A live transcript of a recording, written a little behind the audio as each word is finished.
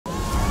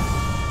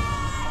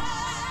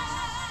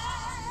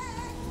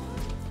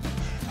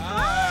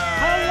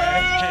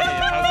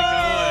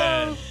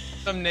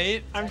I'm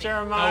Nate. I'm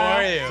Jeremiah. How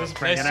are you?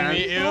 Nice to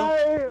meet you.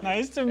 Hi.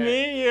 Nice to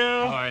meet you.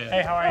 How are you?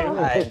 Hey, how are you?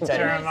 Hi, Teddy.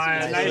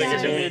 Jeremiah.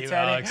 Nice to meet you,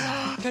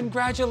 Teddy.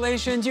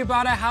 Congratulations, you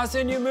bought a house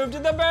and you moved to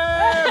the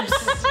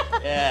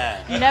burbs.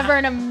 Yeah. Never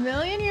in a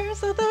million years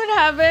thought that would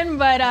happen,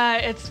 but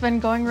it's been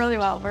going really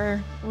well.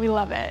 We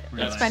love it.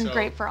 Really? It's been So-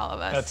 great for all of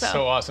us. That's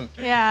so awesome.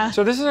 Yeah.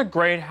 So this is a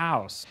great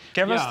house.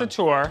 Give us the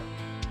tour.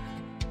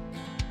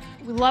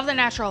 We love the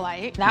natural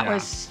light. That Yeah.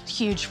 was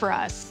huge for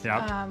us.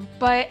 Yep.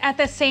 But at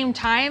the same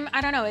time, I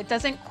don't know, it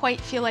doesn't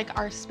quite feel like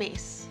our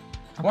space.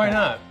 Why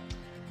not?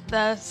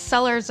 The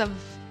sellers of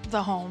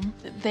the home,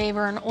 they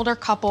were an older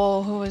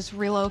couple who was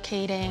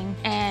relocating,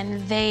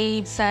 and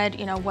they said,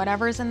 you know,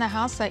 whatever's in the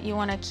house that you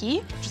want to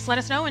keep, just let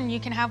us know and you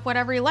can have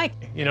whatever you like.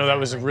 You know, that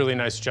was a really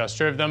nice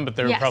gesture of them, but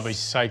they were Yes. probably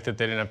psyched that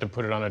they didn't have to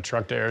put it on a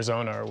truck to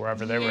Arizona or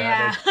wherever they were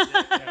Yeah.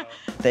 headed.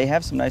 They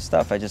have some nice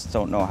stuff. I just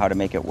don't know how to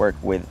make it work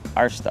with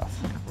our stuff.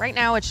 Right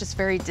now, it's just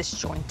very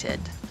disjointed,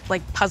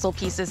 like puzzle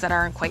pieces that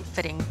aren't quite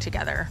fitting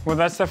together. Well,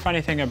 that's the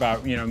funny thing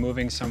about, you know,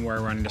 moving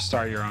somewhere, wanting to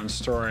start your own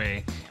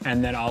story,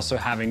 and then also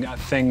having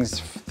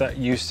things that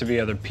used to be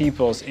other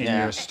people's in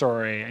Yeah. your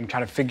story, and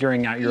kind of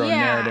figuring out your own Yeah.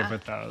 narrative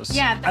with those.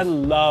 Yeah. I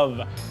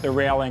love the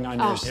railing on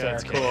your Oh. Yeah,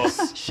 it's staircase.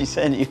 cool. She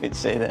said you could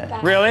say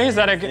that. Really? Is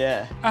that a good?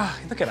 Yeah. Oh,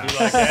 look at us.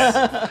 Like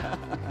it?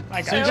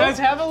 Like So you guys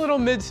have a little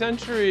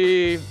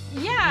mid-century,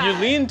 Yeah. you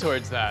lean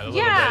towards that a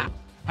little Yeah. bit.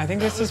 I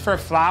think this is for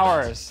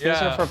flowers. These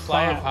are for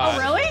flower plants. pot. Oh,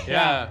 really?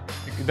 Yeah.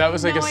 That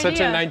was like No such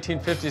a idea.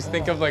 1950s.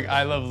 Think of like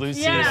I Love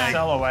Lucy. Yeah. The Like,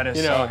 silhouette is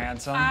you so know,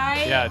 handsome.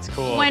 yeah, it's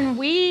cool. When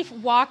we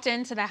walked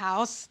into the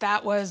house,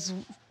 that was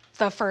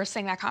the first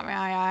thing that caught my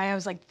eye. I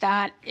was like,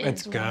 that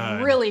It's is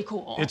good. really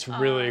cool. It's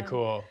really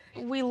cool.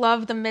 We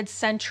love the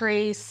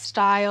mid-century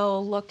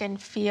style look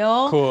and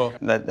feel. Cool.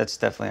 That's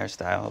definitely our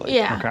style. Like,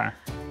 Yeah. Okay.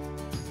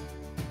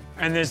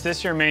 And is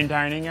this your main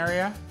dining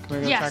area? Can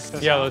we go Yes. check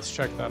this Yeah, out? let's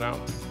check that out.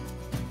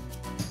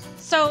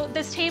 So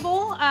this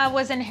table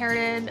was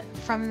inherited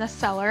from the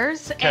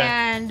sellers, Okay.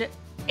 and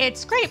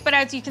it's great, but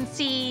as you can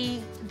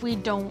see, we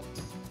don't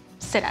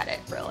sit at it,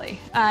 really.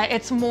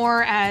 It's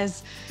more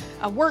as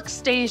a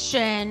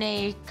workstation,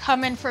 a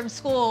come in from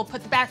school,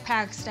 put the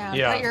backpacks down,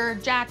 Yeah. put your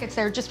jackets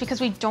there, just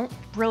because we don't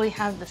really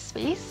have the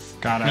space.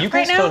 Got it. You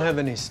guys now? don't have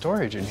any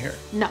storage in here.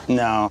 No.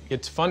 No.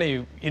 It's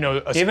funny, you know,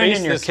 a Even space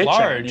in your this kitchen,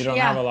 large. you don't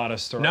Yeah. have a lot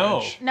of storage.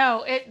 No.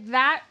 No,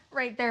 that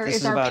right there This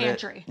is is our about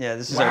pantry. it. Yeah,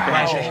 this is Wow. our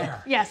pantry.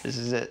 Yes. This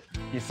is it.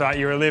 You thought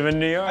you were leaving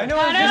New York? I know.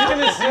 I was just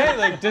gonna say,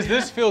 like,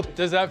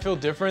 does that feel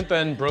different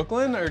than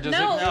Brooklyn, or does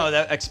No. it? No,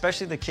 that,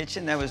 especially the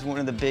kitchen, that was one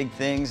of the big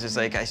things. Is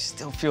like, I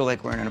still feel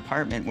like we're in an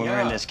apartment when we're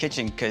in Yeah. this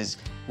kitchen, because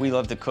we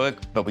love to cook,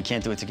 but we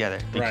can't do it together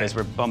because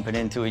Right. we're bumping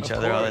into each Of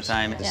other all the course.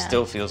 time. It Yeah.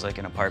 still feels like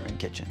an apartment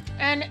kitchen.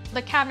 And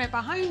the cabinet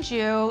behind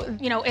you,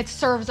 you know, it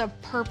serves a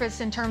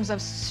purpose in terms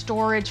of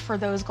storage for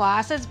those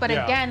glasses. But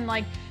Yeah. again,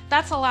 like,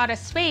 that's a lot of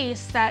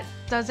space that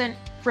doesn't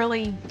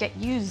really get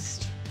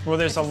used. Well,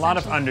 there's a lot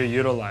of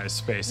underutilized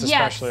space, Yes.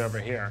 especially over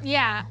here.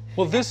 Yeah.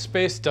 Well, this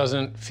space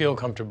doesn't feel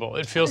comfortable.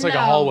 It feels like a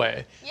No.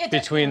 hallway It-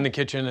 between the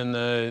kitchen and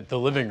the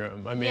living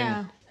room. I mean,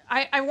 Yeah.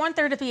 I want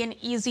there to be an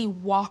easy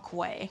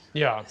walkway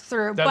yeah,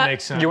 through. that but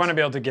makes sense. You want to be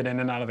able to get in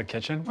and out of the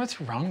kitchen?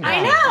 What's wrong with I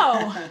you?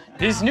 know.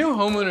 These new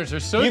homeowners are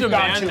so You've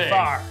gone demanding. too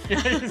far.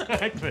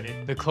 Exactly.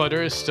 The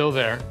clutter is still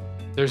there.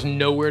 There's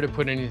nowhere to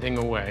put anything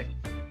away.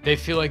 They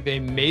feel like they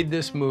made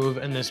this move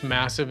and this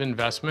massive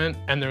investment,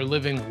 and they're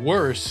living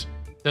worse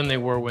than they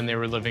were when they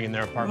were living in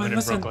their apartment in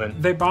Brooklyn.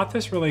 They bought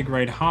this really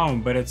great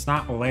home, but it's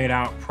not laid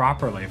out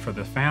properly for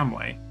the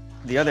family.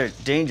 The other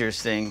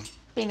dangerous thing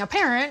Being a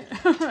parent,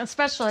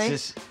 especially.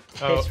 is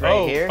this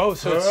right here. Oh,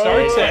 so it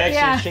starts It at. actually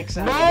Yeah. kicks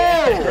on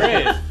again.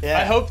 Great. Yeah.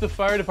 I hope the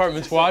fire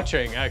department's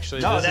watching,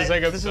 actually. No, this is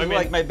like a, this is I mean,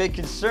 like my big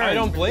concern. I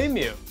don't blame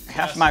you.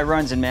 Half my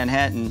runs in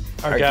Manhattan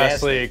Our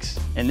gas leaks.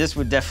 and this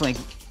would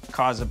definitely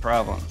cause a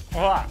problem.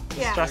 Wow,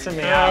 Yeah. stressing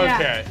me out. Yeah.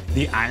 Okay.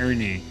 The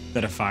irony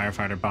that a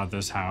firefighter bought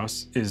this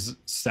house is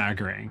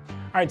staggering. All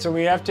right, so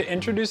we have to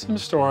introduce some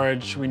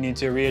storage. We need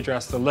to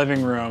readdress the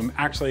living room,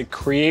 actually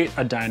create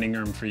a dining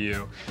room for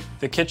you.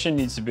 The kitchen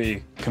needs to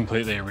be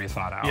completely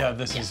rethought out. Yeah,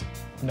 this is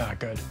not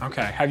good.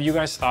 Okay, have you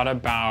guys thought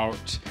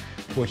about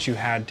what you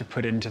had to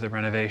put into the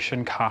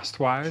renovation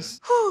cost-wise?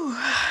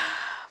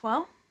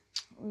 Well,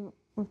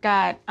 we've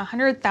got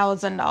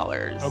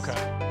 $100,000.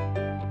 Okay.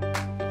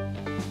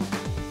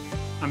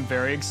 I'm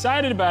very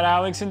excited about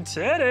Alex and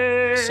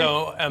Teddy.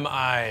 So am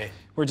I.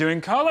 We're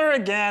doing color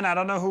again. I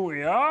don't know who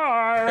we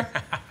are.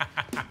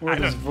 With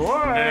his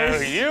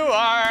voice. you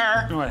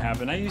are. You know what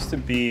happened? I used to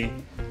be.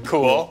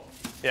 Cool.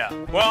 Yeah.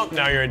 Well,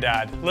 now you're a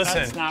dad. Listen.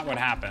 That's not what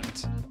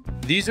happened.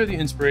 These are the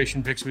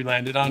inspiration picks we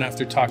landed on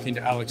after talking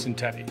to Alex and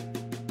Teddy.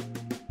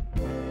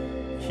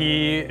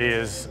 He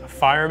is a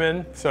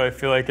fireman, so I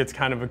feel like it's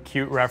kind of a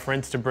cute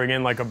reference to bring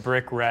in like a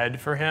brick red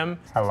for him.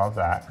 I love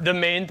that. The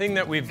main thing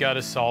that we've got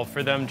to solve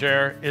for them,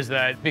 Jer, is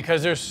that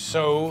because there's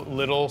so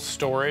little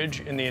storage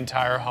in the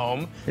entire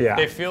home, Yeah.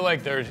 they feel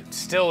like they're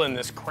still in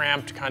this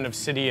cramped kind of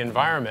city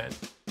environment.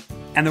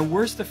 And the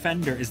worst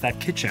offender is that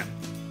kitchen.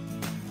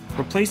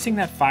 Replacing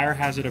that fire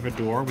hazard of a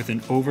door with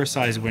an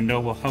oversized window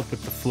will help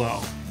with the flow.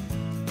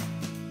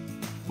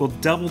 will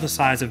double the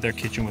size of their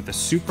kitchen with a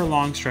super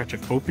long stretch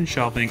of open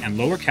shelving and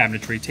lower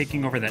cabinetry,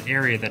 taking over that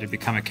area that had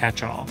become a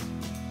catch-all.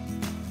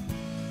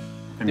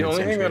 The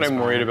only thing that I'm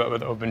worried about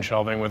with open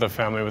shelving with a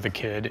family with a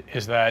kid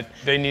is that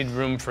they need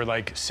room for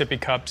like sippy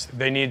cups.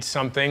 They need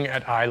something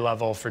at eye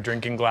level for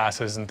drinking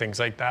glasses and things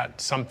like that,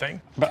 something.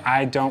 But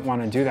I don't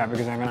want to do that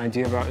because I have an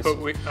idea about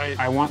it.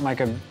 I want like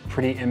a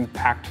pretty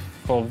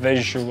impactful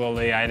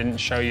visually. I didn't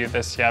show you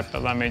this yet,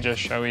 but let me just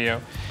show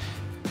you.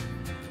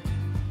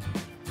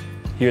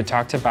 You had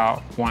talked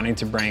about wanting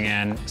to bring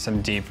in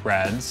some deep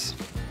reds,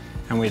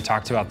 and we had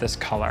talked about this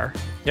color.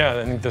 Yeah,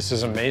 I think this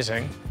is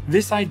amazing.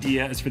 This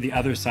idea is for the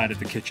other side of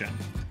the kitchen.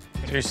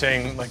 So you're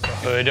saying like the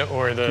hood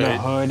or The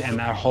hood and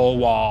that whole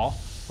wall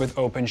with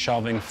open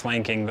shelving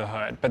flanking the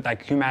hood. But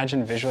like, can you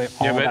imagine visually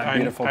all that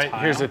beautiful tile?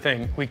 Here's the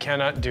thing, we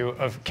cannot do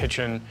a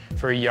kitchen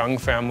for a young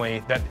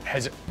family that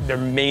has, their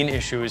main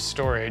issue is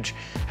storage,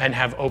 and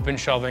have open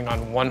shelving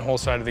on one whole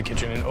side of the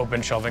kitchen and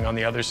open shelving on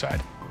the other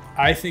side.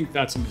 I think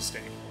that's a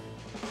mistake.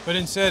 But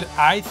instead,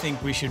 I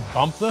think we should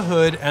bump the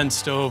hood and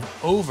stove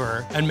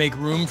over and make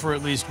room for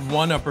at least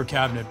one upper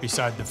cabinet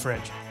beside the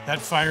fridge. That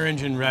fire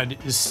engine red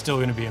is still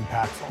gonna be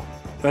impactful.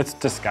 Let's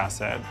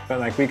discuss it, but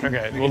like we can.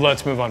 Okay, well,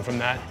 let's move on from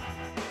that.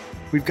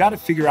 We've got to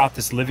figure out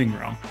this living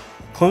room.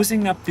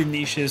 Closing up the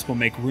niches will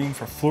make room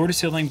for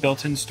floor-to-ceiling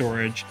built-in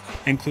storage,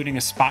 including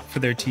a spot for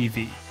their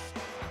TV.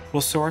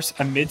 We'll source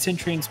a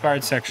mid-century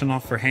inspired sectional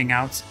for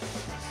hangouts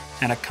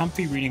and a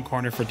comfy reading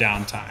corner for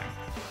downtime.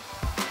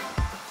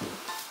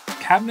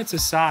 Cabinets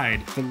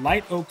aside, the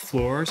light oak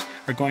floors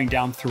are going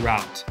down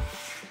throughout.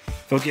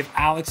 They'll give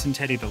Alex and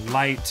Teddy the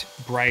light,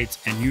 bright,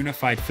 and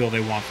unified feel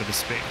they want for the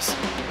space.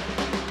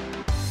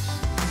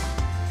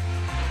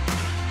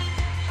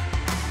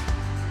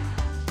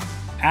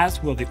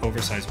 As will the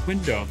oversized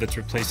window that's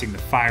replacing the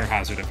fire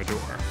hazard of a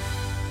door.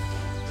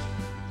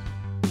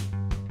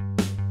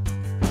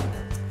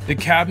 The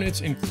cabinets,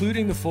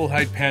 including the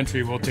full-height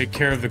pantry, will take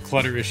care of the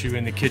clutter issue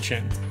in the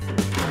kitchen.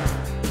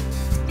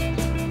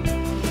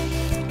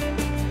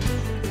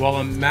 While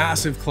a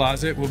massive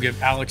closet will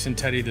give Alex and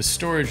Teddy the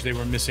storage they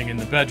were missing in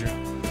the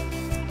bedroom.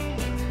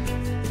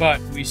 But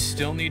we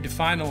still need to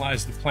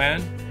finalize the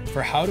plan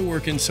for how to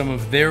work in some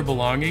of their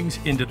belongings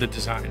into the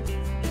design.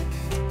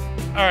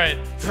 All right,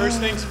 first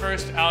things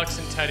first, Alex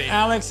and Teddy.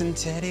 Alex and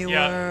Teddy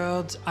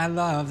world. I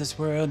love this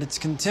world. It's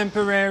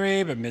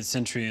contemporary, but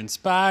mid-century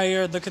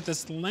inspired. Look at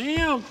this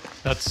lamp.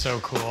 That's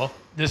so cool.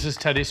 This is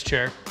Teddy's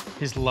chair.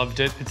 He's loved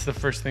it. It's the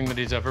first thing that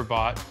he's ever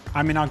bought.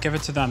 I mean, I'll give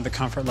it to them. The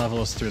comfort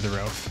level is through the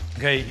roof.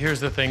 Okay, here's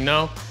the thing.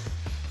 No,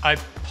 I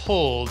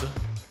pulled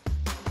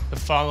the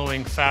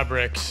following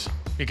fabrics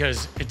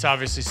because it's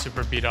obviously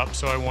super beat up,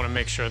 so I want to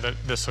make sure that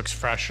this looks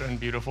fresh and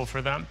beautiful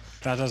for them.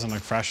 That doesn't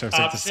look fresh. It looks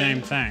like the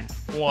same thing.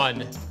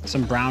 1.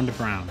 Some brown to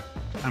brown.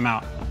 I'm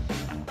out.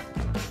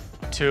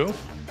 2.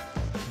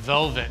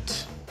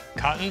 Velvet.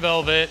 Cotton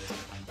velvet.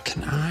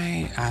 Can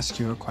I ask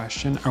you a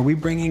question? Are we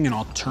bringing an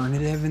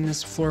alternative in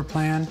this floor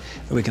plan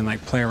that we can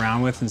like play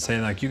around with and say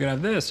like, you could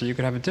have this or you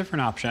could have a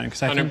different option?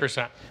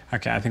 100%.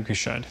 Okay, I think we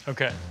should.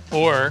 Okay,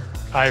 or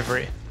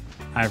ivory.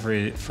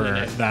 Ivory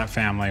for that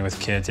family with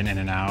kids and in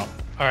and out.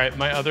 All right,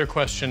 my other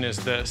question is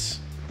this,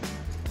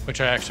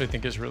 which I actually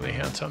think is really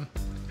handsome.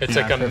 It's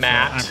like a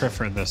matte. I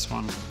prefer this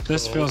one.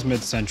 This feels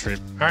mid-century.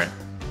 All right.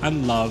 I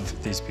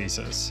love these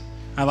pieces.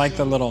 I like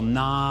the little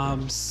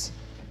knobs.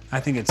 I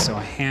think it's so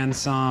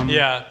handsome.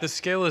 Yeah, the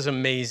scale is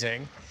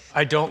amazing.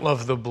 I don't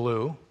love the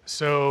blue,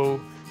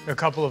 so a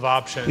couple of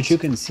options. But you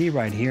can see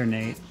right here,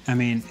 Nate. I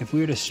mean, if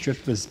we were to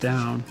strip this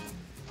down,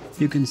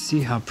 you can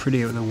see how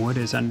pretty the wood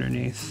is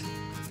underneath.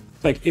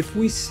 Like, if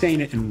we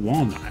stain it in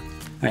walnut,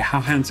 like,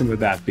 how handsome would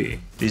that be?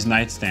 These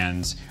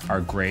nightstands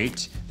are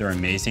great. They're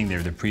amazing.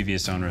 They're the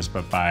previous owners,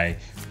 but by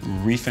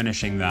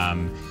refinishing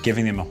them,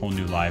 giving them a whole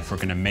new life, we're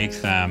gonna make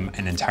them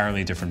an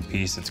entirely different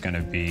piece that's gonna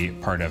be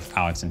part of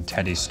Alex and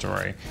Teddy's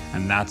story.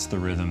 And that's the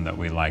rhythm that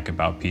we like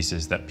about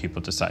pieces that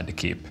people decide to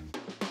keep.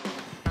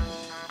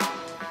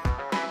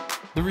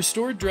 The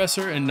restored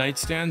dresser and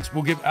nightstands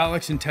will give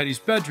Alex and Teddy's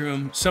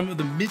bedroom some of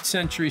the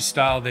mid-century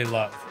style they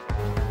love.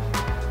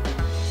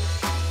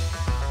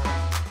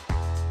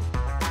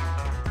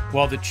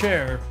 While the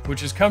chair,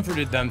 which has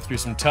comforted them through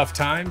some tough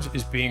times,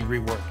 is being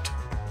reworked.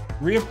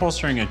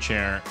 Reupholstering a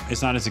chair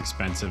is not as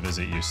expensive as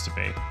it used to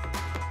be.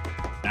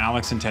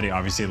 Alex and Teddy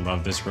obviously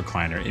love this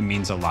recliner. It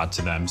means a lot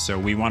to them. So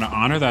we want to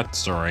honor that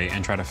story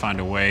and try to find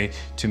a way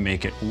to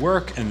make it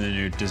work in the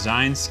new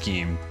design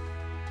scheme.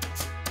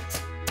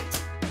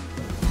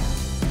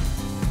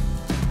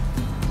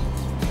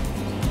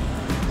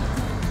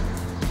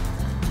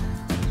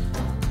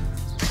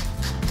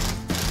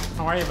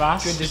 How are you,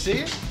 boss? Good to see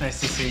you.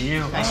 Nice to see you.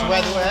 Nice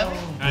weather we're having.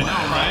 I know,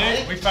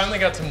 right? We finally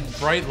got some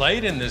bright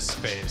light in this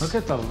space. Look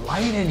at the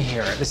light in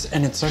here.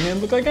 And it's starting to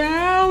look like a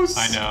house.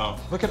 I know.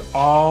 Look at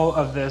all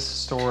of this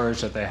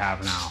storage that they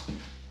have now.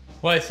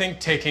 Well, I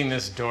think taking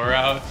this door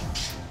out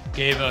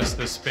gave us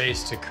the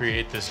space to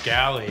create this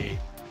galley.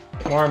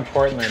 More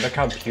importantly, look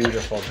how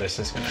beautiful this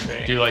is gonna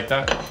be. Do you like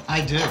that?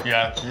 I do.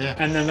 Yeah. Yeah.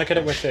 And then look at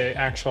it with the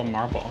actual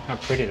marble, how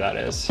pretty that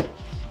is.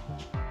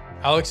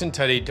 Alex and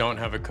Teddy don't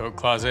have a coat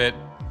closet.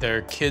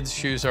 Their kids'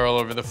 shoes are all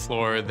over the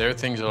floor. Their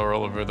things are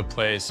all over the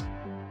place.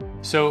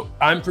 So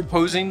I'm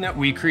proposing that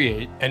we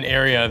create an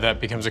area that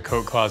becomes a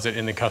coat closet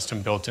in the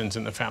custom built-ins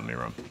in the family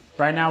room.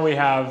 Right now we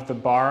have the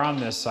bar on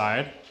this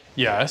side,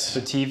 Yes.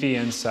 the TV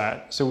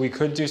inset, so we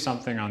could do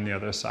something on the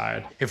other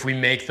side. If we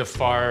make the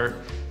far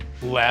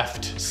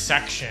left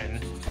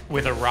section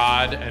with a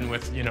rod and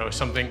with, you know,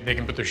 something they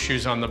can put their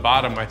shoes on the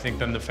bottom, I think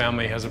then the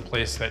family has a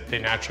place that they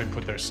naturally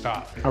put their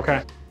stuff.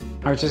 Okay.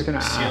 I was just gonna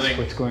ask Ceiling.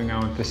 what's going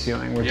on with the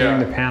ceiling. We're Yeah.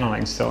 doing the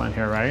paneling still in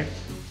here, right?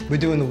 We're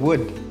doing the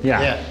wood.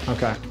 Yeah.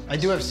 Okay. I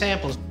do have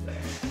samples.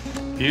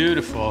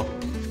 Beautiful.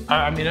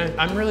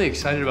 I'm really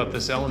excited about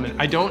this element.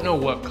 I don't know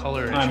what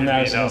color it should I'm be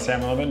gonna though. say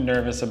I'm a little bit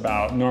nervous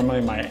about.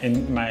 Normally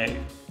my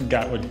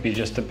gut would be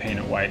just to paint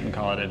it white and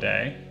call it a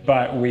day,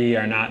 but we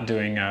are not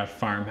doing a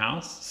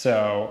farmhouse,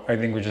 so I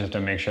think we just have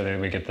to make sure that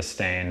we get the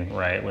stain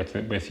right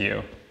with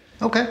you.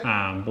 Okay.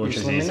 Which Just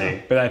is let me easy. know.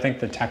 But I think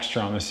the texture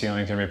on the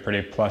ceiling is gonna be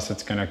pretty. Plus,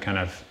 it's gonna kind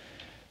of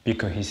be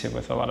cohesive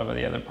with a lot of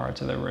the other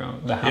parts of the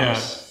room, the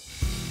house.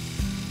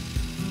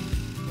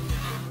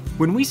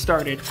 When we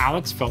started,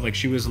 Alex felt like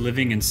she was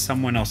living in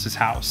someone else's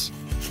house.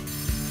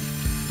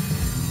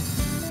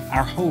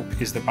 Our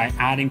hope is that by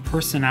adding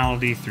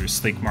personality through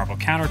sleek marble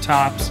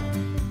countertops,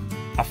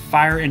 a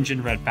fire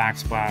engine red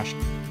backsplash,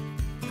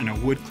 and a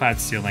wood-clad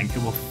ceiling,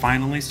 it will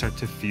finally start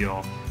to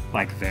feel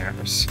like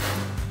theirs.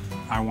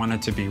 I want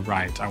it to be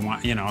right. I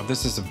want, you know,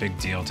 this is a big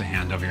deal to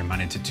hand over your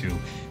money to two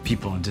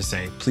people and to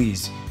say,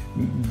 please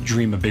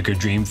dream a bigger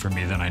dream for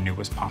me than I knew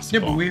was possible.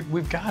 Yeah, but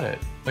we've got it.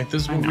 Like,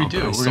 this is I what know, we but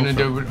do. I We're still gonna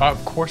feel- do,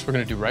 of course we're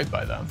gonna do right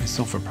by them. I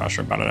still feel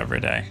pressure about it every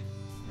day.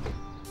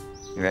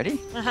 You ready?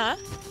 Uh-huh.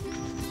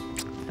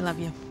 I love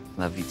you.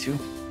 Love you too.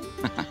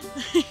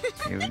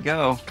 Here we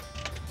go.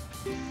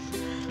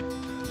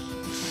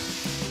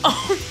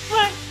 Oh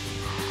my,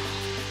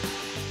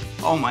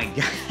 Oh my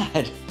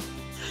God.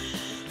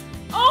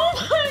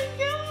 oh my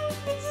God,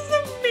 this is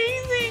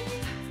amazing.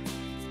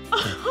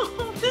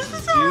 Oh, this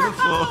is our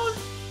Beautiful. house.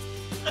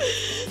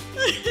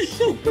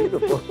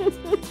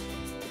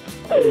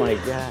 Oh my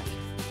God.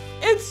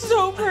 It's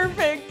so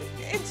perfect.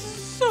 It's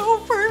so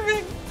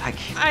perfect. I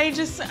can't.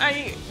 This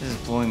This is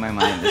blowing my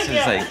mind. This is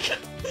Yeah. like.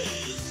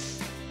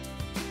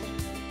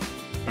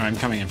 I'm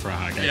coming in for a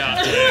hug.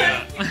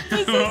 Yeah.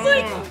 This is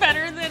like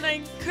better than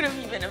I could have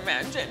even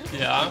imagined.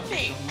 Yeah.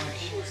 Thank you.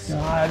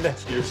 God.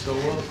 You're so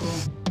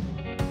welcome.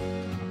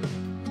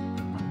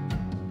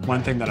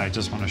 One thing that I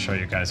just want to show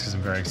you guys, because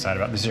I'm very excited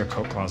about, this is your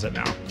coat closet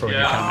now for when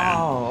you Yeah. come in.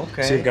 Oh,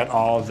 okay. So you've got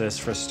all of this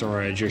for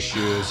storage, your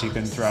shoes you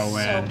can throw So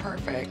in.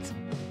 perfect.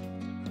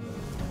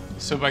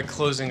 So by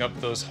closing up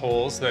those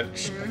holes that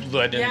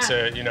led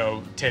into, you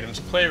know, Tatum's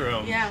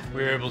playroom, Yeah.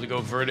 we were able to go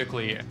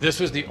vertically. This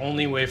was the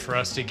only way for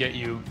us to get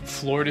you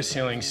floor to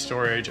ceiling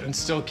storage and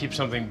still keep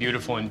something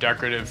beautiful and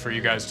decorative for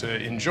you guys to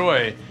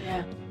enjoy.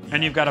 Yeah.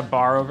 And you've got a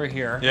bar over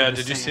here. Yeah, with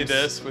the did you see same-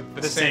 this with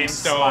the, The same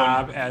stone?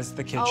 slab as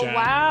the kitchen. Oh,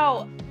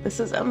 wow. This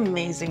is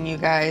amazing, you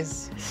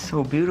guys.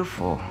 So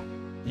beautiful.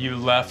 You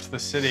left the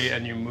city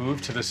and you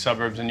moved to the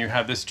suburbs and you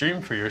had this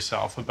dream for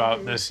yourself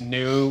about this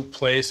new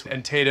place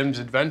and Tatum's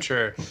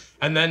adventure.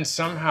 And then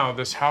somehow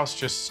this house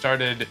just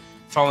started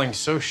falling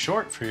so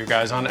short for you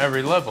guys on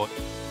every level.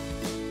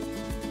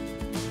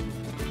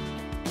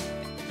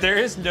 There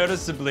is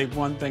noticeably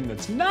one thing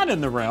that's not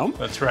in the room.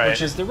 That's right.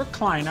 Which is the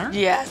recliner.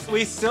 Yes.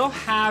 We still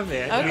have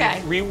it.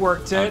 Okay. We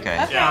reworked it.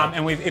 Okay. Okay.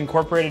 And we've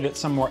incorporated it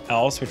somewhere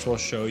else, which we'll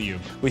show you.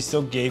 We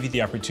still gave you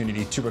the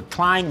opportunity to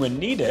recline when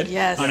needed.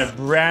 Yes. On a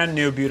brand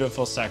new,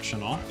 beautiful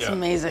sectional. It's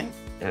amazing.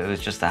 It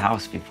was just a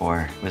house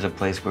before. It was a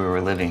place where we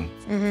were living.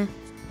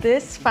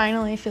 This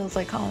finally feels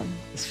like home.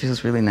 This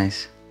feels really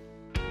nice.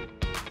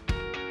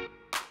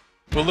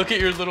 Well, look at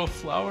your little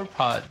flower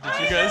pot.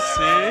 Did you guys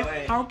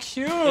see? How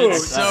cute.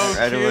 It's so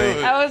Right cute. away.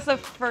 That was the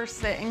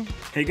first thing.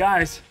 Hey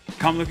guys,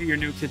 come look at your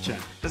new kitchen.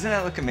 Doesn't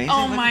that look amazing?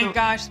 Oh Look my at the-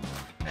 gosh.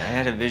 I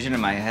had a vision in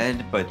my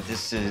head, but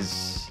this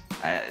is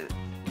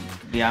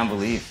beyond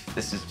belief.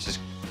 This is just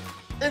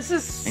This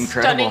is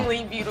Incredible.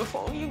 stunningly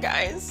beautiful, you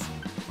guys.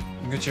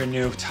 Look at your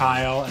new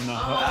tile and the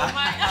Oh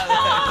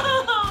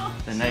my.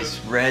 the nice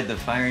red, the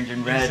fire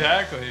engine red.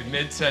 Exactly,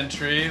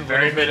 mid-century,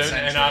 Very little bit in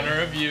mid-century.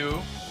 honor of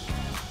you.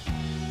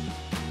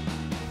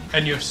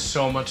 And you have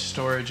so much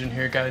storage in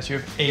here, guys. You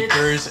have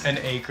acres and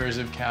acres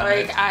of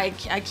cabinets.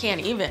 Like, I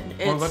can't even. Well,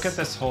 It's- look at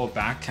this whole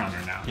back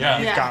counter now. Yeah.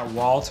 You've Yeah. got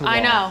wall to wall.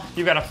 I know.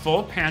 You've got a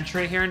full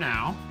pantry here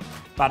now.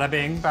 Bada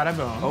bing, bada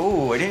boom.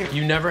 Oh, I didn't.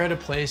 You never had a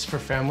place for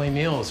family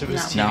meals. It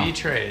was No. TV No.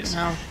 trays.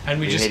 No. And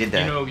we just, hated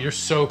that. you know, you're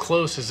so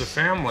close as a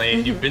family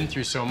and you've been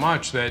through so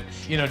much that,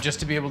 you know,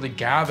 just to be able to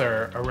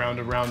gather around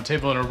a round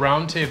table, and a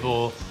round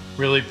table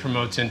really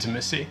promotes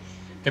intimacy.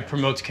 It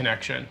promotes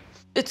connection.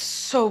 It's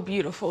so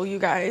beautiful, you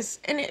guys.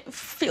 And it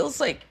feels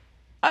like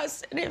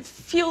us, and it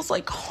feels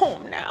like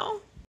home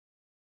now.